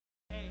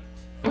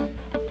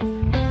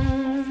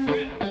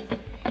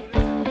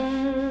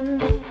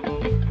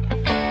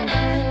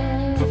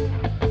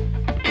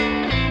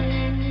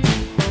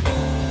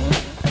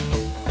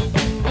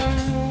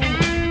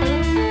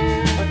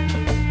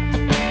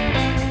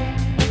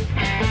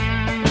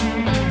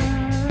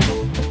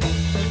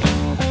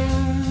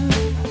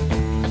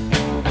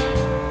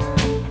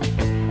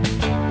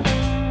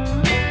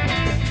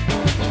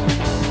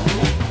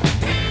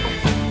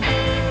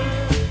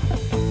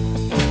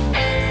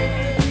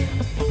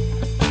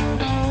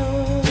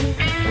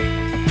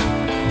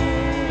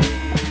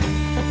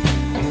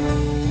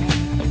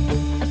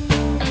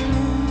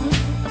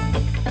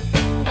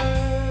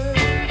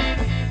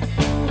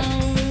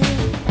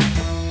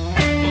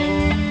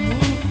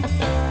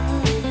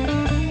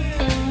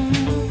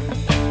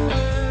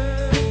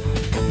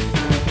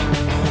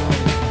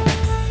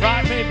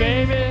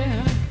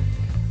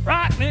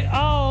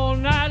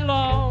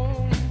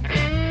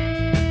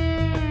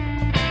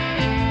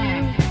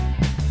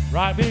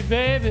Rock me,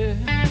 baby,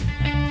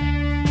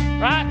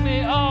 rock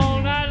me all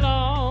night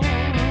long.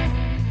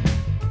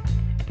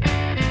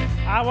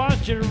 I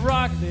want you to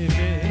rock me,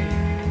 baby,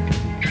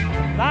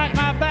 like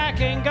my back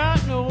ain't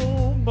got no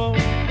bone.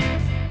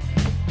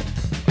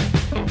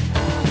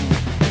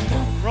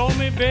 Roll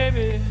me,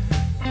 baby,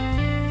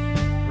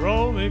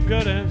 roll me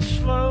good and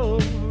slow.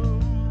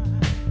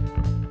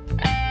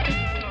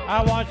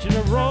 I want you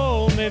to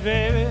roll me,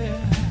 baby,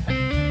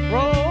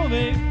 roll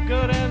me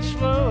good and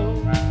slow.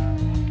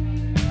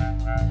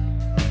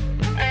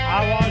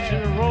 I want you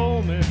to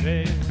roll me,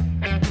 baby,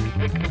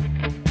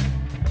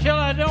 till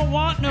I don't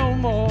want no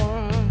more.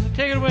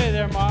 Take it away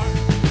there, Mark.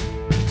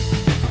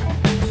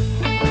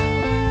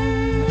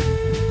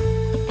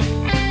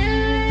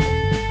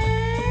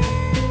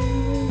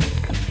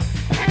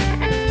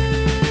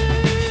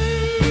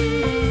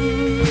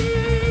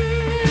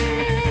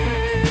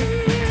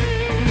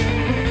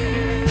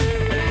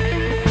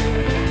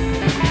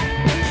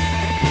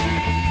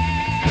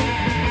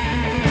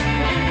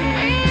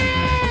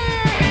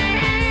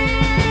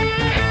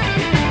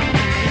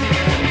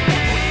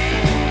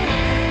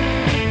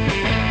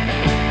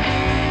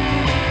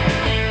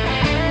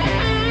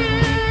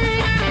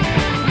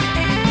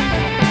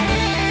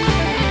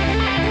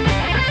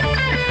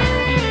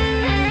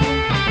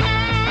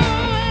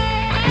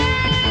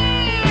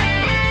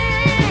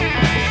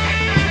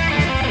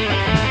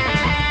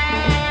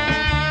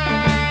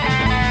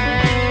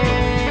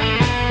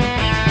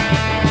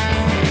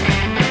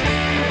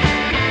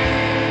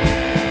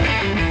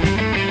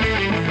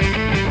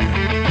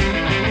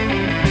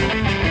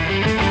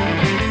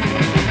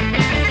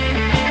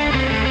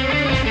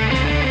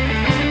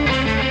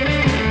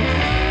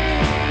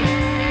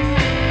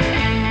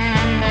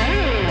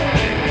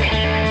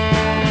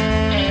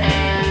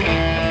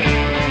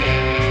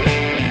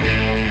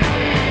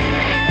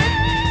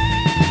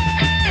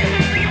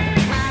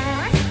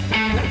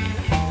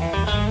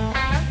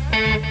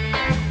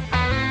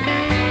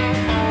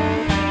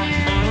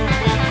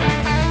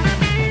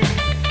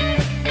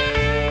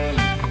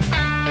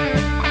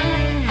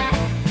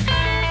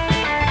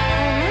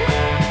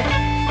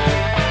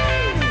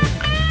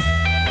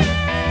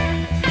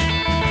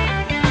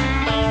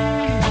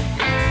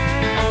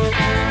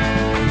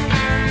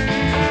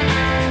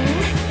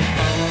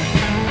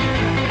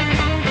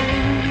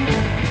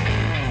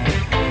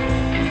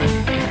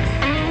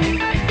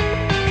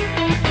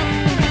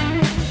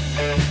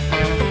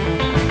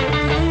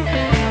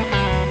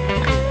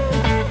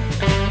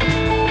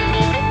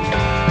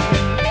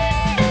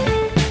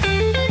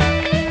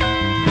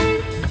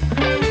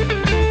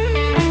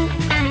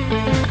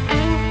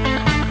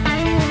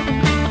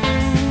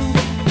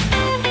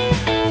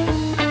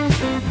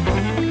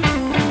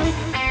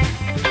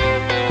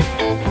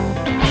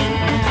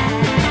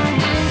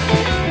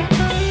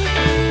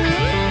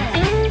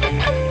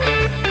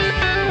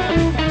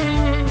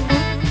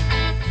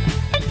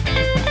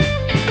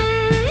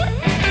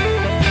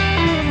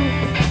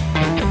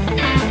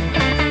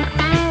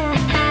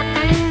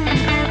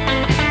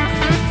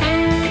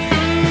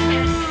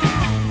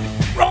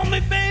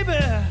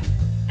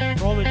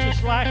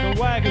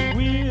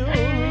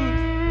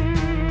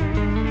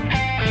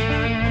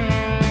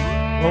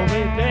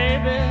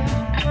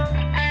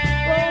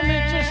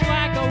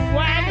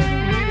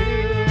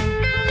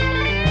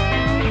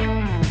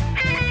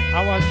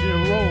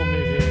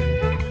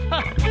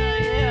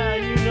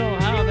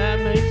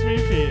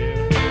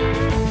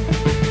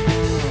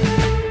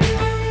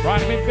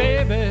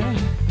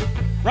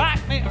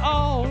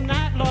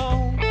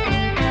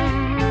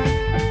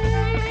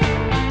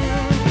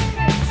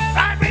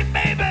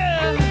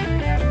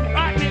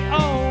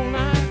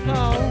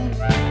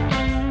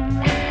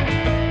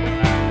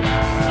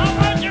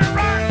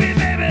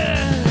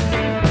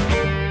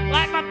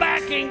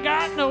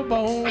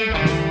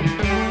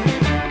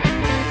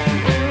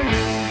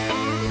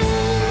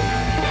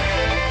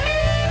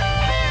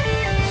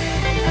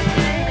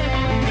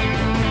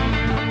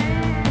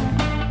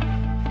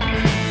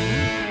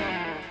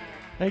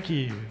 Thank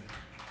you.